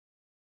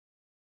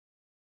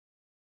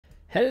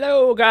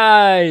Hello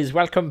guys,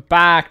 welcome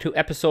back to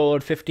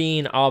episode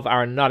 15 of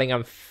our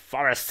Nottingham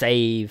Forest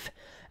save.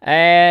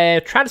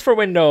 Transfer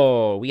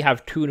window, we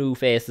have two new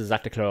faces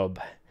at the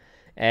club.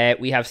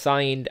 We have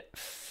signed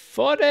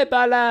Toure,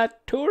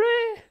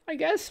 I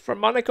guess, from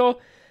Monaco.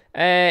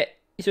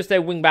 He's just a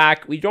wing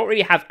back. We don't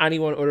really have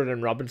anyone other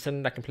than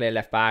Robinson that can play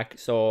left back,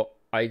 so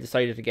I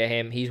decided to get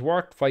him. He's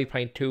worth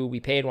 5.2, we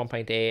paid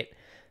 1.8.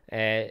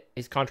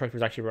 His contract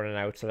was actually running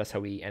out, so that's how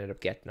we ended up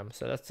getting him.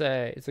 So that's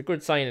it's a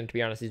good signing, to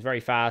be honest. He's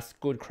very fast,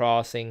 good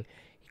crossing,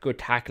 good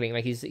tackling.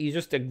 Like he's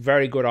just a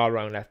very good all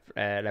round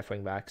left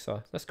wing back.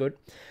 So that's good.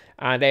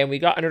 And then we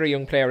got another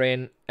young player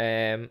in,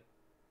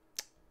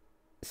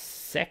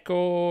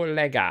 Seko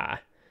Lega.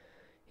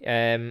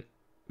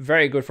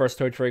 Very good first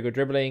touch, very good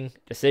dribbling,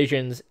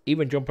 decisions,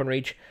 even jump and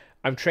reach.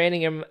 I'm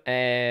training him.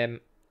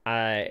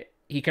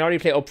 He can already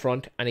play up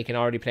front and he can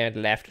already play on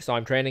the left. So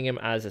I'm training him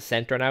as a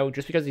centre now,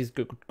 just because he's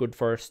good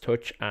first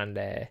touch and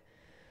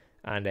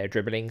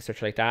dribbling,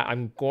 such like that.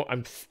 I'm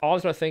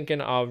also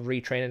thinking of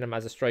retraining him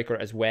as a striker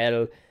as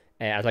well,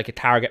 as like a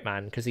target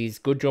man, because he's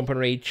good jump and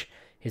reach.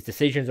 His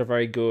decisions are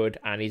very good,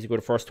 and he's a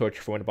good first touch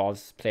for when the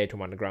ball's played to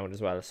him on the ground as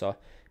well. So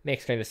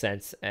makes kind of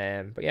sense.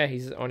 But yeah,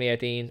 he's only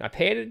 18. I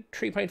paid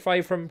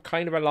 3.5 from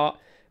kind of a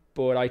lot,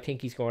 but I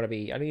think he's going to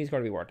be. I think he's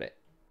going to be worth it.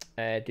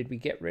 Did we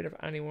get rid of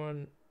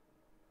anyone?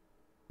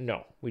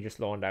 No, we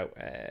just loaned out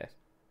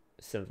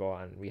Silva,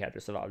 and we had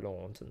just a lot of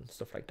loans and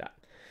stuff like that.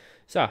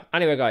 So,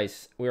 anyway,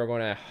 guys, we are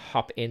going to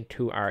hop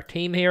into our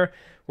team here.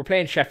 We're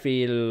playing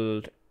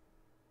Sheffield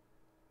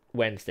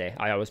Wednesday.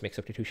 I always mix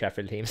up the two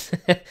Sheffield teams.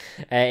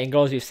 In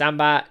goals, we have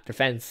Samba,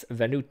 defence,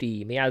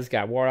 Venuti,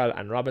 Miazga, Worrell,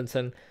 and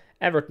Robinson.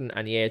 Everton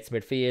and Yates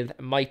midfield.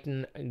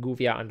 Mighton,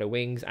 Guvia on the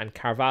wings, and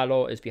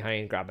Carvalho is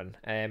behind Graben.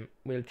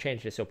 We'll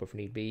change this up if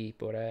need be,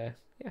 but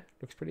yeah,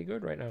 looks pretty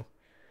good right now.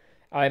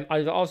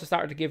 I've also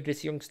started to give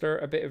this youngster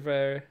a bit of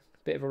a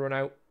run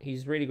out.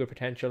 He's really good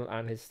potential,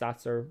 and his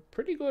stats are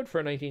pretty good for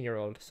a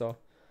 19-year-old. So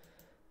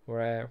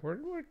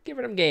we're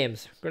giving him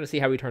games. We're going to see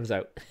how he turns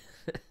out.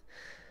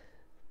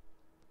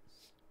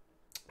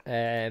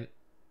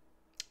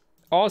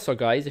 Also,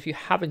 guys, if you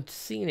haven't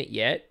seen it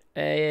yet,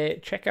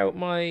 check out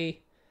my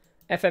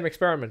FM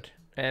experiment.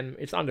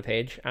 It's on the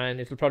page, and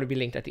it'll probably be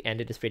linked at the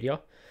end of this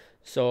video.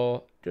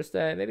 So just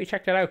maybe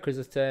check that out, because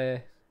it's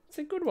a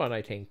good one,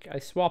 I think. I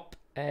swap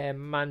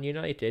Man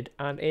United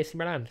and AC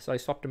Milan, so I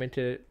swapped them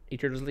into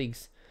each other's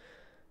leagues.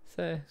 It's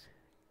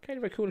kind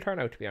of a cool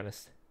turnout, to be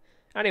honest.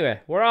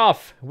 Anyway, we're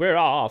off.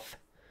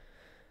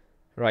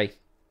 Right,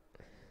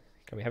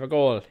 can we have a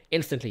goal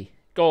instantly?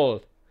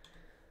 Goal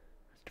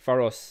for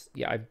us.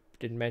 Yeah, I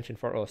didn't mention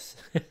for us.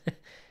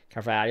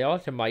 Carvalho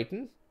to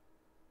Mighton.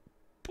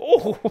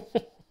 Oh,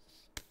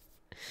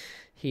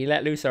 he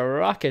let loose a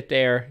rocket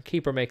there.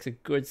 Keeper makes a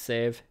good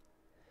save.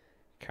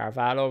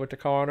 Carvalho with the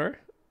corner.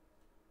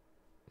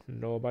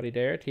 Nobody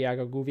there.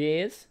 Thiago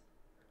Gouviez.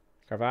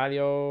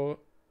 Carvalho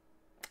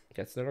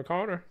gets another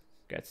corner.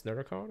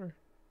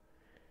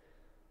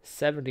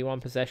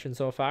 71 possession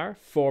so far.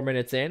 4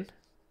 minutes in.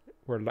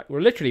 We're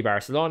literally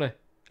Barcelona.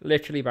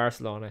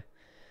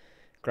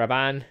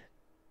 Graban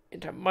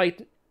into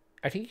Mighton.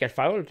 I think he got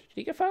fouled. Did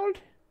he get fouled?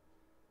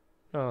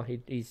 No, he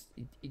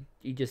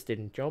just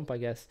didn't jump, I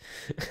guess.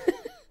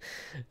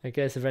 I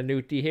guess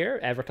Venuti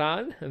here.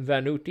 Everton.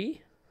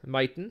 Venuti.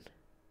 Mighton.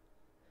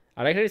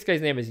 I like how this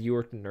guy's name is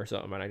Yurton or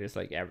something, and I just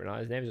like Everton.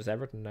 His name's just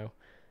Everton now.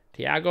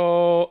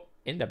 Thiago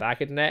in the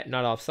back of the net,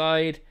 not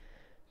offside.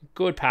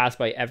 Good pass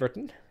by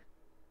Everton.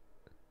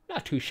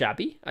 Not too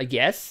shabby, I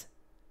guess.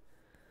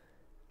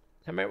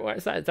 I mean, what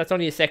is that? That's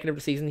only his second of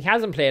the season. He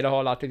hasn't played a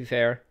whole lot, to be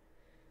fair.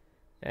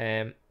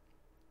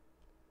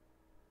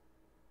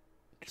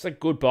 Just a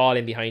good ball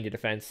in behind the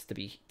defense. To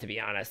be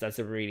honest, that's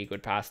a really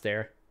good pass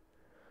there.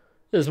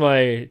 This is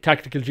my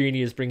tactical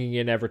genius bringing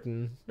in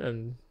Everton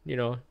and,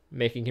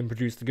 making him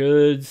produce the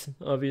goods,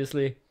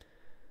 obviously.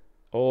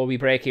 Oh, we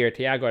break here.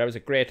 Thiago, that was a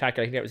great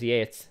tackle. I think that was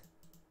Yates.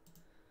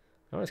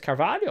 Oh, it's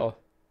Carvalho.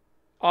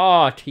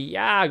 Oh,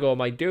 Thiago,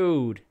 my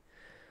dude.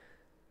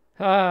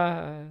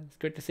 It's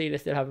good to see they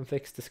still haven't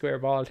fixed the square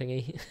ball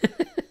thingy.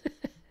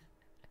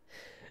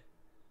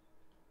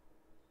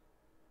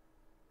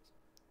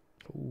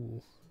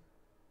 Ooh.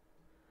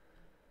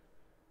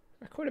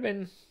 That could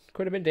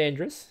have been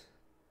dangerous.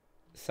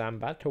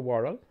 Samba to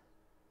Worrell.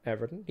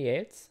 Everton,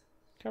 Yates,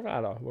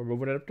 Carvalho. We're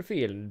moving it up the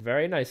field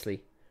very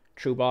nicely.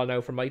 True ball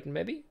now for Mighton,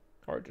 maybe?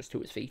 Or just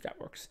to his feet,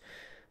 that works.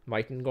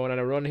 Mighton going on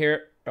a run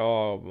here.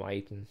 Oh,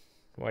 Mighton.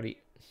 I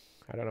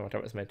don't know what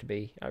that was meant to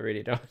be. I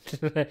really don't.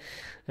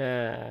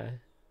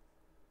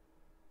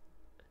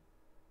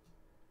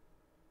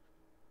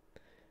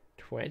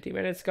 20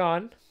 minutes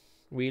gone.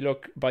 We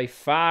look by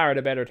far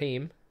the better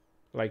team.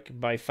 Like,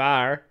 by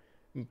far.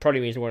 Probably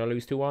means we're going to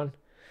lose 2-1.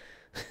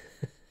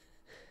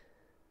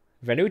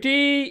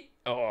 Venuti!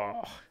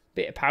 Oh,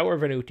 bit of power,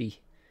 Venuti.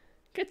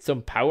 Get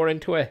some power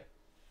into it.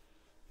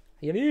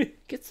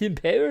 Get some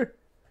power.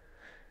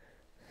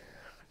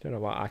 I don't know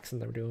what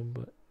accent I'm doing,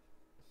 but...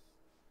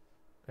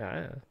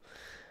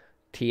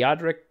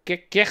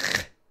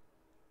 Teodric.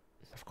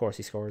 Of course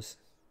he scores.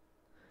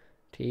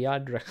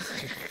 Tiadra.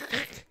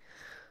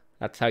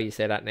 That's how you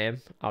say that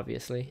name,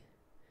 obviously.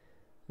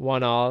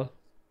 1-1.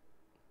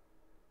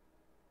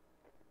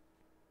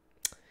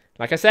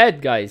 Like I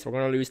said, guys, we're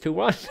going to lose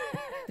 2-1.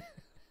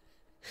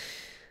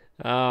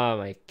 Oh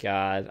my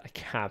god, I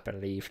can't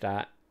believe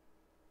that.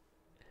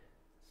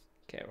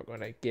 Okay, we're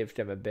going to give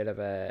them a bit of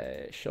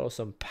a... show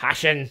some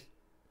passion.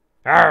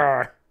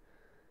 Arrgh!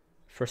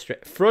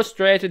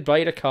 Frustrated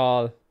by the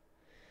call.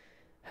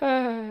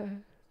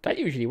 That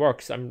usually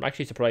works. I'm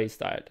actually surprised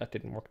that that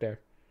didn't work there.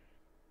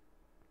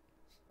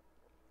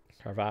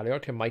 Carvalho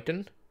to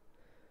Mighton.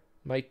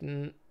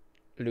 Mighton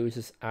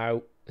loses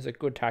out. It's a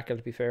good tackle,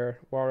 to be fair.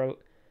 Worrell.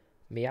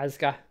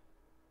 Miazga.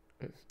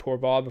 Poor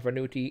ball, but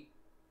Venuti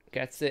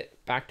gets it.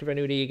 Back to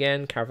Venuti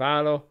again.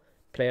 Carvalho.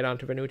 Play it on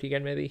to Venuti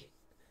again, maybe.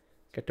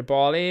 Get the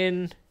ball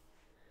in.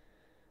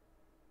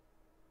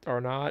 Or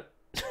not.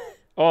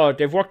 Oh,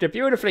 they've worked it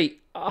beautifully.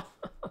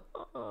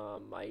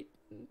 Oh,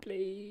 Mighton,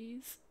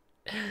 please.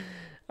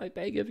 I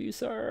beg of you,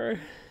 sir.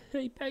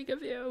 I beg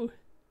of you.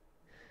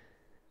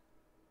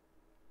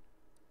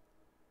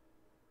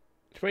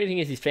 The funny thing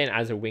is he's playing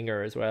as a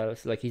winger as well.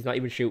 So, like, he's not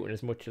even shooting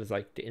as much as,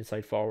 like, the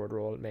inside forward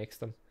role makes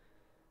them.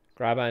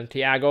 Graban,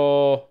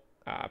 Thiago.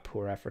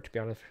 Poor effort, to be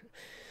honest.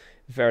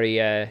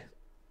 Very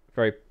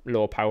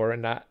low power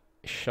in that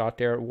shot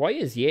there. Why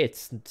is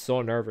Yates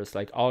so nervous,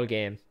 like, all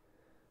game?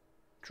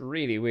 It's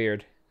really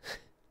weird.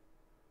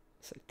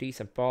 It's a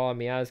decent ball.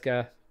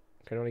 Miazga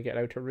can only get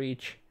out to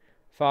reach.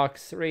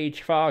 Fox,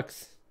 reach,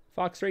 Fox.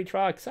 Fox, reach,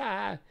 Fox.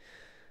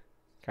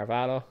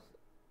 Carvalho.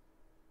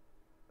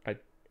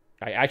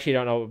 I actually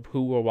don't know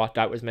who or what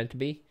that was meant to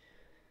be.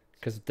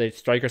 Because the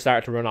striker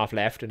started to run off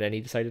left and then he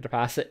decided to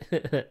pass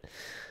it.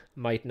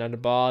 Mighton on the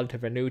ball to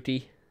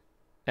Venuti.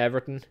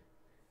 Everton.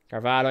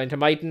 Carvalho into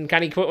Mighton.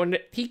 Can he put one?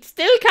 He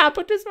still can't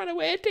put this one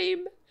away,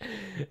 team.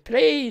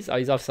 Please. Oh,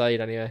 he's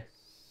offside anyway.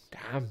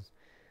 Damn.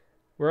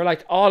 We're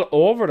like all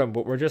over them,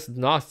 but we're just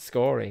not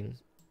scoring.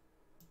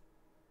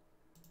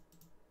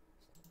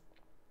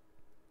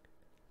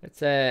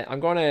 Let's I'm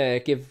gonna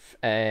give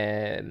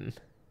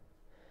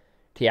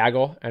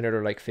Thiago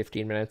another like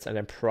 15 minutes and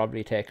then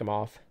probably take him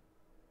off.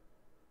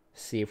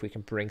 See if we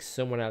can bring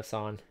someone else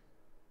on.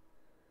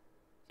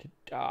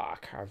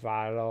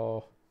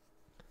 Carvalho.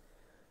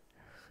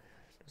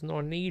 There's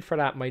no need for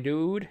that, my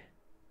dude.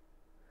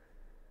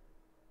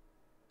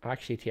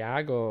 Actually,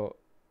 Thiago.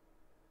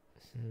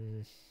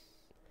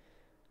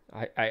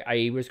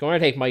 I was going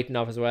to take Mighton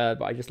off as well,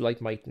 but I just like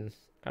Mighton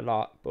a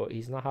lot. But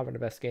he's not having the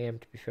best game,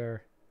 to be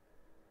fair.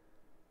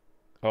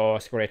 Oh,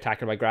 it's a great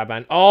tackle by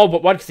Graban. Oh,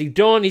 but what's he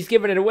done? He's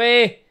giving it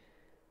away.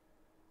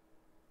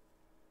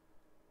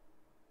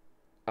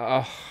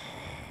 Oh.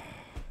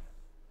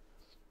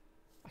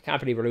 I can't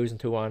believe we're losing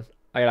 2-1.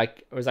 I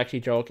was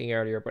actually joking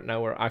earlier, but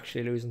now we're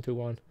actually losing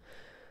 2-1.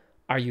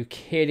 Are you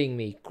kidding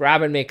me?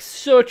 Graban makes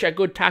such a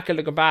good tackle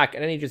to go back,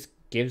 and then he just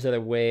gives it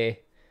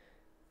away.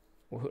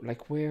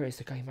 Like, where is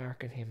the guy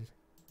marking him?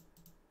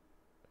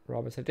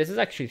 Robinson. This is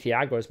actually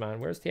Thiago's man.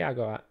 Where's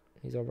Thiago at?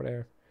 He's over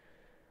there.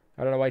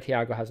 I don't know why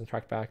Thiago hasn't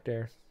tracked back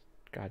there.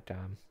 God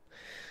damn.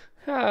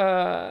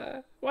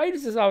 Why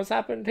does this always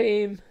happen,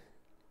 team?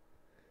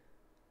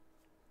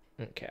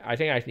 Okay, I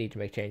think I need to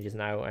make changes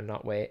now and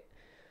not wait.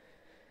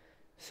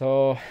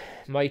 So,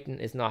 Mighton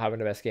is not having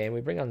the best game.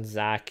 We bring on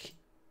Zach.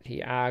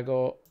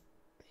 Thiago.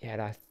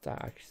 Yeah,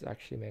 that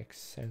actually makes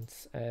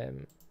sense.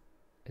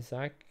 Is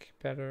Zach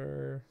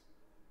better?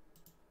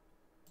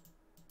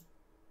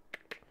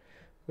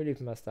 We'll leave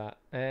him as that.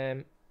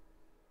 And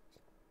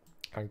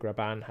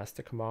Graban has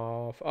to come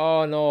off.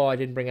 Oh no, I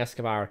didn't bring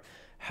Escobar.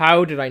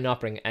 How did I not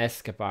bring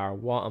Escobar?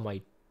 What am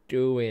I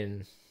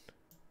doing?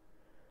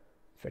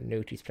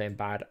 Venuti's playing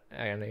bad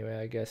anyway,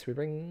 I guess. We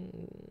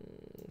bring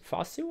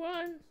Fosu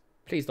on?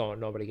 Please don't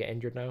nobody get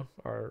injured now,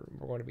 or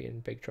we're going to be in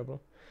big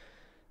trouble.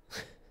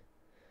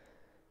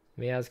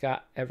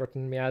 Miazga,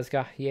 Everton,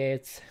 Miazga,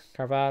 Yates,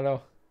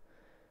 Carvalho.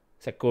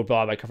 It's a good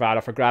ball by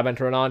Carvalho for Graban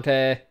to run on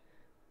to.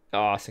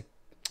 Oh, it's a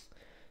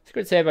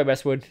good save by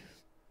Westwood.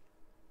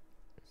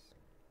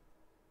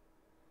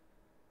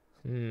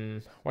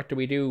 What do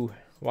we do?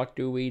 What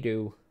do we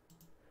do?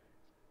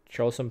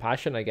 Show some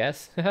passion, I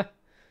guess.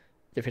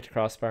 They've hit the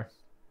crossbar.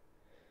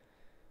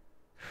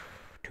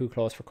 Too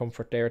close for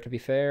comfort there, to be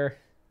fair.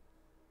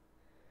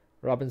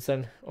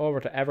 Robinson over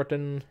to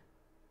Everton.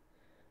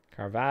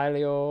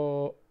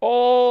 Carvalho.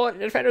 Oh, the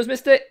defender's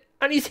missed it.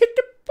 And he's hit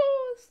the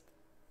post.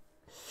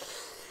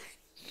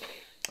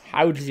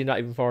 How does he not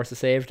even force a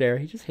save there?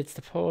 He just hits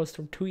the post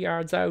from 2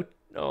 yards out.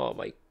 Oh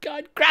my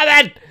god.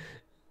 Grab it!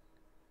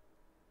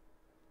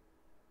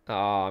 Oh,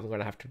 I'm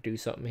gonna have to do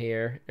something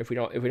here. If we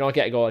don't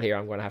get a goal here,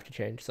 I'm gonna have to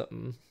change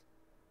something.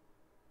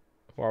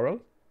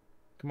 Worrell.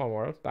 Come on,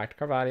 Worrell. Back to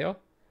Carvalho.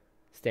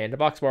 Stay in the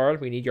box, Worrell.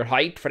 We need your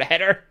height for the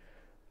header.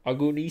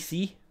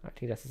 Agunisi. I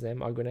think that's his name.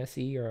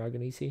 Agunesi or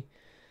Agunisi.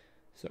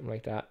 Something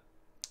like that.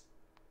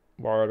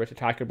 Worrell with the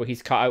tackle, but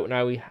he's caught out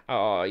now.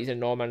 He's in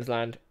no man's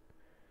land.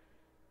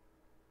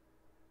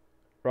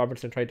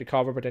 Robertson tried to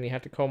cover, but then he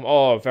had to come.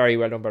 Oh, very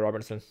well done by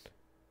Robertson.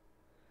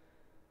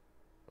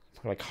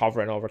 like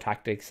hovering over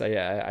tactics.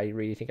 I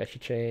really think I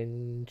should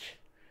change.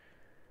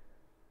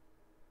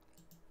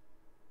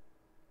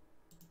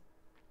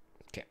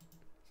 Okay,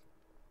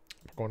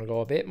 we're going to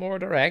go a bit more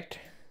direct,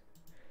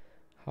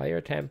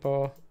 higher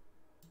tempo,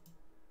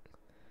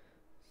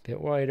 bit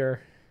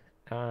wider,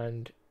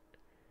 and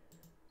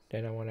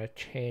then I want to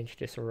change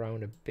this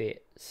around a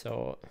bit.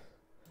 So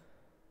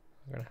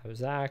we're gonna have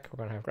Zach.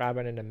 We're gonna have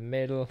Graben in the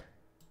middle.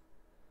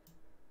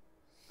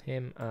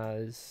 Him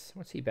as,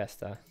 what's he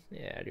best at?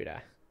 Yeah, do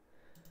that.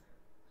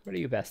 What are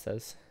you best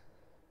as?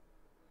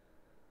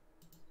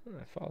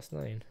 False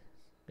 9.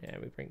 Yeah,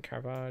 we bring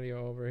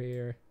Carvalho over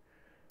here.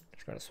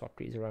 Just gonna swap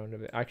these around a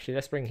bit. Actually,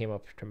 let's bring him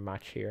up to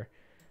match here.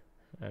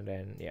 And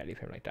then, yeah, leave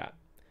him like that.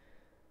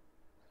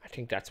 I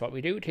think that's what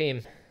we do,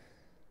 team.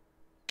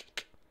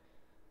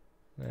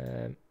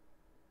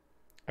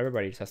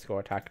 Everybody just has to go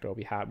attack though.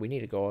 We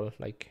need a goal,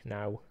 like,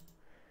 now.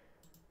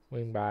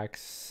 Wing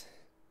backs.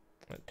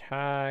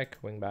 Attack,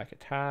 wing back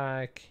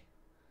attack.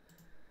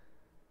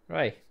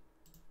 Right.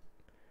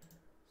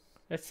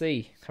 Let's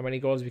see how many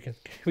goals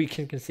we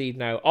can concede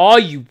now. Oh,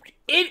 you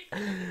it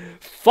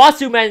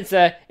Fosu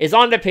Mensah is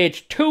on the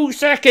pitch. 2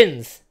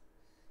 seconds.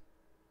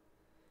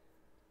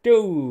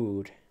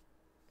 Dude.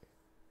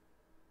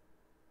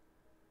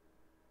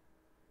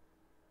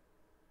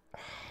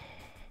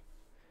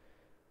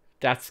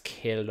 That's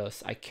killed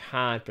us. I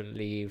can't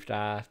believe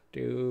that,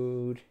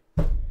 dude.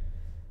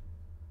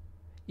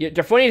 Yeah,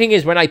 the funny thing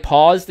is, when I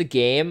paused the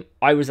game,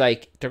 I was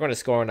like, they're going to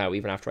score now,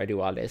 even after I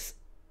do all this.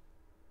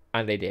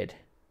 And they did.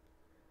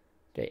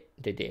 They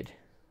did.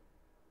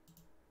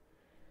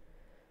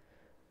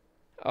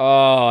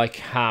 Oh, I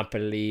can't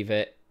believe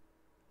it.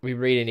 We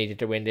really needed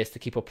to win this to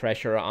keep up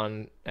pressure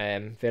on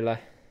Villa.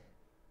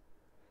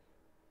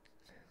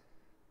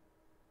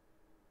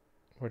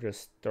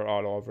 They're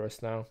all over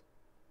us now.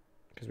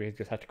 Because we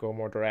just had to go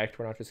more direct.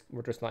 We're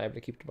just not able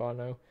to keep the ball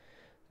now.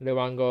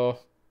 Luango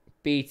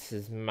beats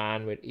his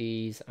man with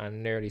ease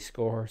and nearly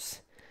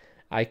scores.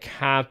 I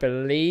can't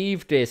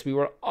believe this. We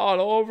were all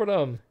over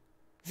them.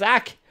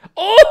 Zach.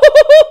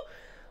 Oh!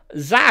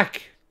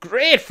 Zach.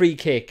 Great free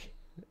kick.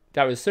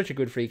 That was such a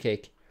good free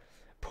kick.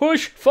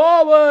 Push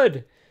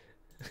forward.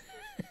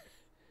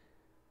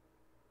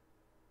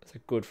 That's a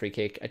good free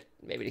kick.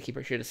 Maybe the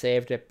keeper should have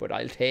saved it, but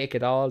I'll take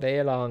it all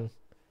day long.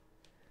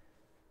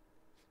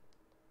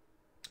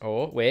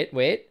 Oh,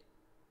 wait.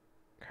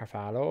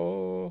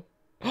 Carvalho.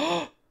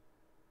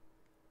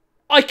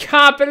 I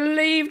can't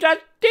believe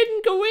that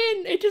didn't go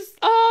in. It just,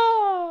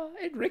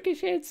 it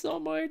ricocheted so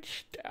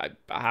much. I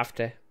have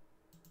to.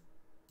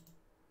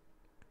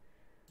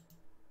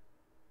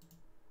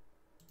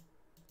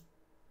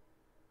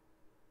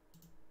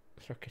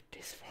 Look at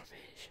this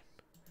formation.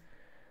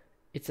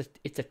 It's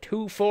a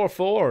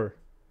 2-4-4.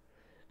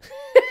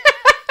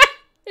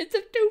 It's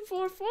a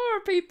 2-4-4,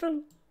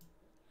 people.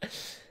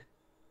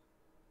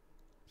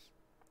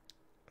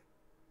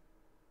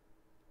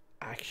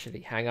 Actually,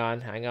 hang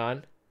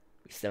on.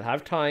 We still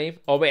have time.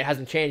 Oh, wait, it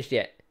hasn't changed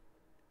yet.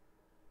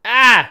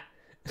 Ah!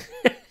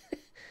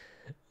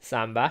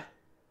 Samba.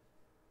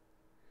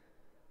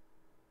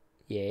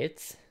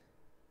 Yates.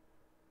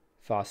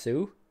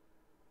 Fosu.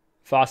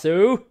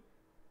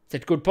 It's a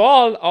good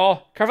ball.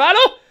 Oh,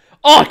 Carvalho.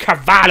 Oh,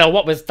 Carvalho.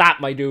 What was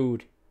that, my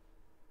dude?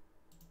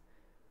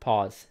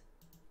 Pause.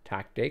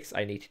 Tactics.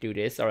 I need to do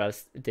this or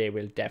else they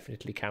will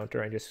definitely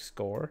counter and just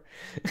score.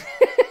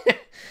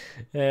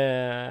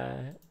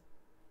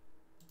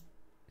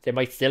 They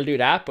might still do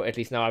that, but at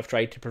least now I've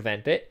tried to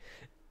prevent it.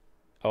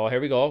 Oh, here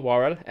we go.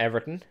 Worrell,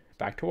 Everton.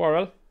 Back to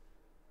Worrell.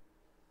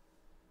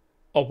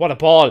 Oh, what a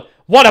ball.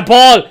 What a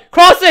ball.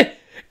 Cross it.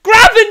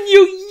 Graben,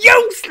 you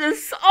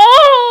useless.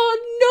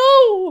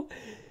 Oh, no.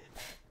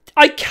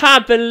 I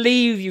can't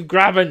believe you,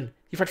 Graben.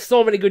 You've had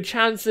so many good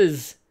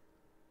chances.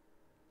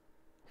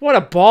 What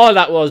a ball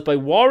that was by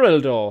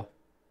Worrell, though.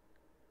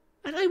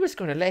 And I was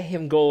going to let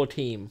him go,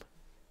 team.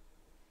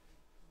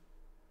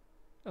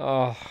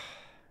 Oh.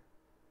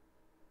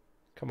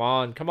 Come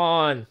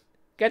on.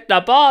 Get the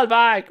ball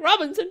back.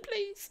 Robinson,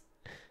 please.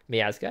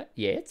 Miazga.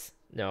 Yates.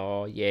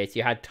 No, Yates,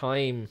 you had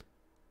time.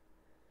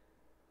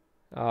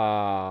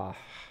 Ah.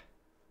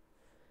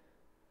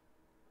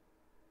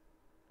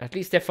 At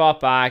least they fought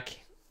back.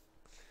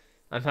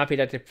 I'm happy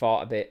that they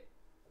fought a bit,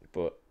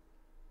 but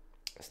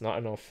it's not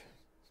enough.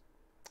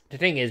 The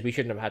thing is, we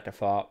shouldn't have had to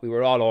fight. We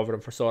were all over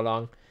them for so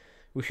long.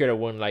 We should have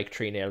won like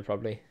 3-0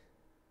 probably.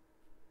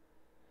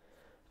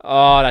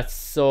 Oh, that's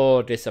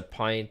so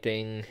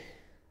disappointing.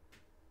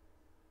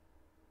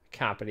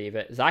 Can't believe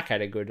it. Zach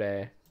had a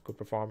good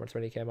performance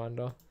when he came on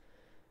though.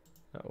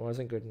 That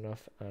wasn't good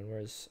enough. And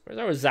where's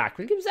our Zach?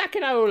 We'll give Zach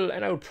an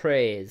old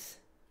praise.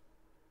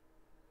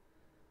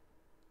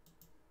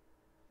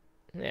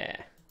 Yeah.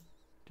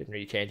 Didn't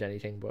really change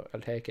anything, but I'll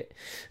take it.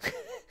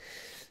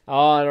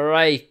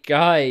 Alright,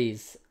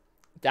 guys.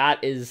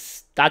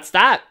 That's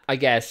that, I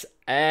guess.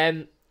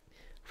 Quick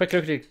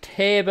look at the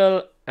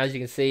table. As you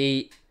can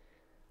see,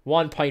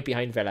 1 point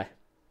behind Villa.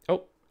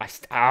 Oh,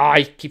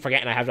 I keep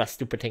forgetting I have that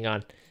stupid thing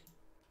on.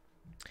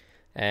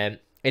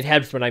 It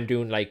helps when I'm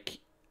doing like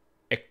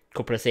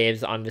couple of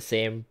saves on the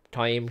same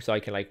time, so I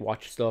can like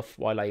watch stuff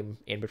while I'm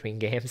in between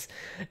games.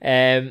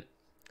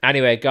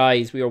 Anyway,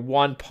 guys, we are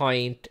 1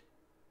 point.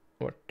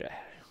 What the...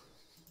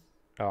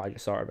 Oh, I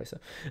just saw it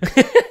myself.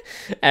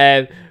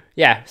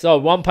 Yeah, so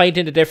 1 point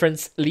in the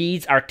difference.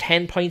 Leeds are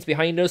 10 points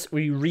behind us.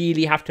 We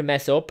really have to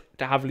mess up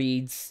to have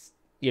Leeds,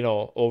 you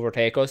know,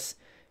 overtake us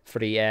for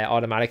the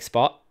automatic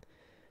spot.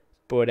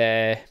 But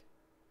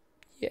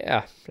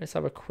yeah, let's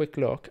have a quick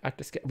look at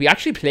this. We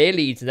actually play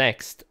Leeds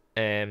next.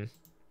 I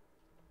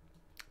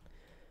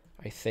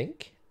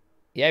think.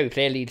 Yeah, we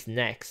play Leeds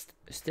next.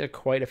 There's still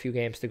quite a few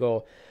games to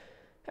go.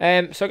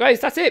 So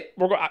guys, that's it.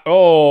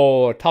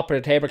 We're top of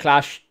the table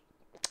clash.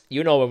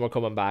 You know when we're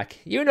coming back.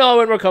 You know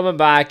when we're coming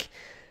back.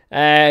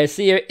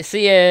 See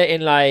you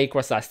in like,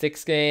 what's that,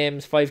 6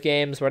 games, 5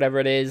 games, whatever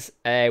it is.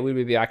 We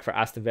will be back for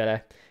Aston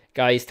Villa.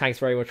 Guys, thanks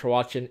very much for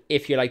watching.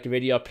 If you liked the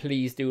video,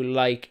 please do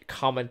like,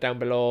 comment down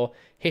below,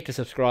 hit the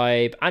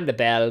subscribe and the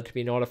bell to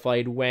be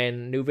notified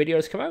when new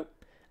videos come out.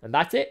 And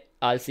that's it.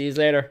 I'll see you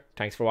later.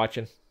 Thanks for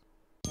watching.